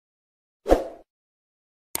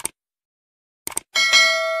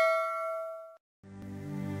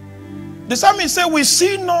The psalmist said, we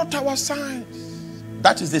see not our signs.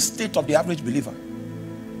 That is the state of the average believer.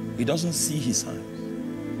 He doesn't see his signs.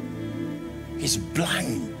 He's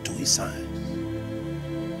blind to his signs.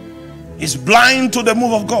 He's blind to the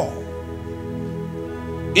move of God.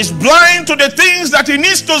 He's blind to the things that he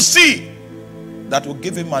needs to see that will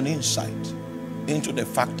give him an insight into the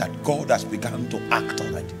fact that God has begun to act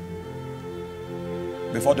already.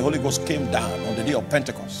 Before the Holy Ghost came down on the day of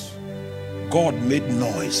Pentecost, God made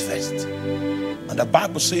noise first. And the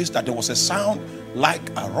Bible says that there was a sound like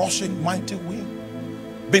a rushing mighty wind.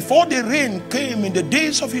 Before the rain came in the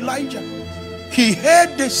days of Elijah, he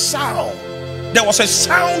heard the sound. There was a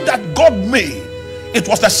sound that God made. It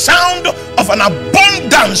was the sound of an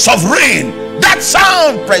abundance of rain. That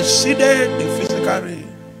sound preceded the physical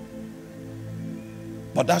rain.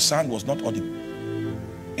 But that sound was not audible.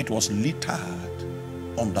 It was littered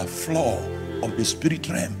on the floor of the spirit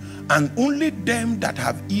realm. And only them that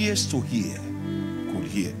have ears to hear could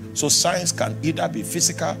hear. So signs can either be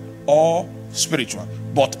physical or spiritual.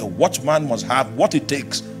 But a watchman must have what it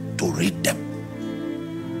takes to read them.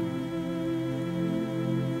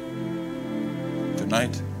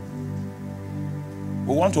 Tonight,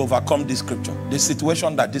 we want to overcome this scripture, the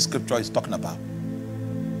situation that this scripture is talking about,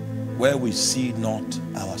 where we see not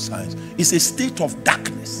our signs. It's a state of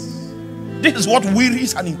darkness. This is what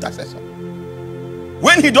wearies an intercessor.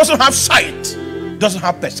 When he doesn't have sight, doesn't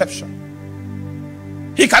have perception,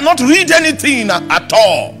 he cannot read anything at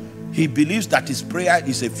all. He believes that his prayer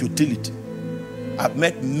is a futility. I've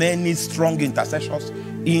met many strong intercessors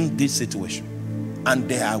in this situation, and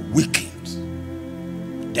they are weakened.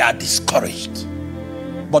 They are discouraged,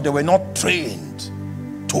 but they were not trained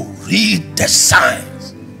to read the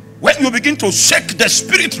signs. When you begin to shake the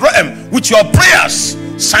spirit realm with your prayers,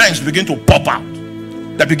 signs begin to pop out.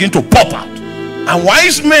 They begin to pop out. And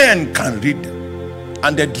wise men can read them.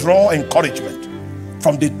 And they draw encouragement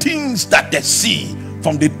from the things that they see,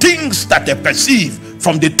 from the things that they perceive,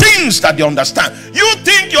 from the things that they understand. You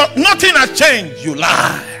think nothing has changed. You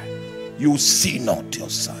lie. You see not your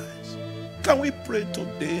signs. Can we pray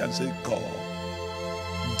today and say, God,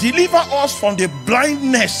 deliver us from the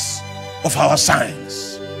blindness of our signs.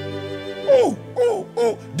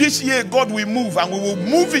 This year God will move, and we will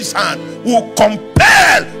move his hand. We will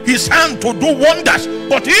compel his hand to do wonders.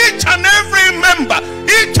 But each and every member,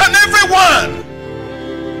 each and every one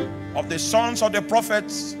of the sons of the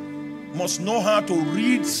prophets must know how to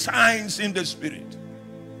read signs in the spirit.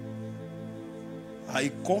 I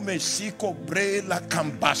come siko bre la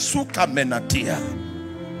kambasuka menatia.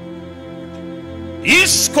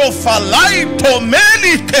 Isko falai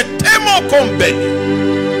tomeli ketemo kombeli.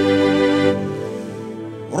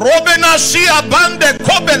 Robenashia bande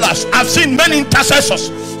kobelas. I've seen many intercessors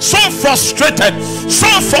so frustrated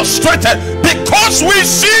because we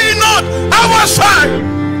see not our sign.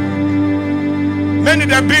 Many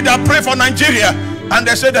they bid that pray for Nigeria, and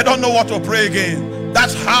they say they don't know what to pray again.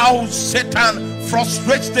 That's how Satan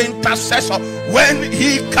frustrates the intercessor. When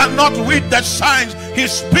he cannot read the signs, his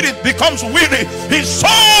spirit becomes weary, his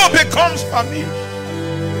soul becomes famished.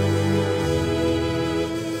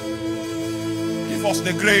 Give us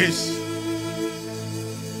the grace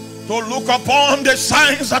to look upon the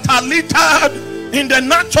signs that are littered in the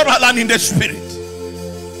natural and in the spirit.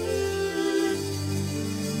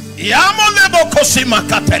 Yamolebo kosima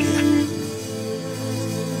katelia.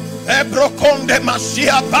 Ebrokonde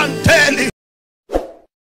masia banteli.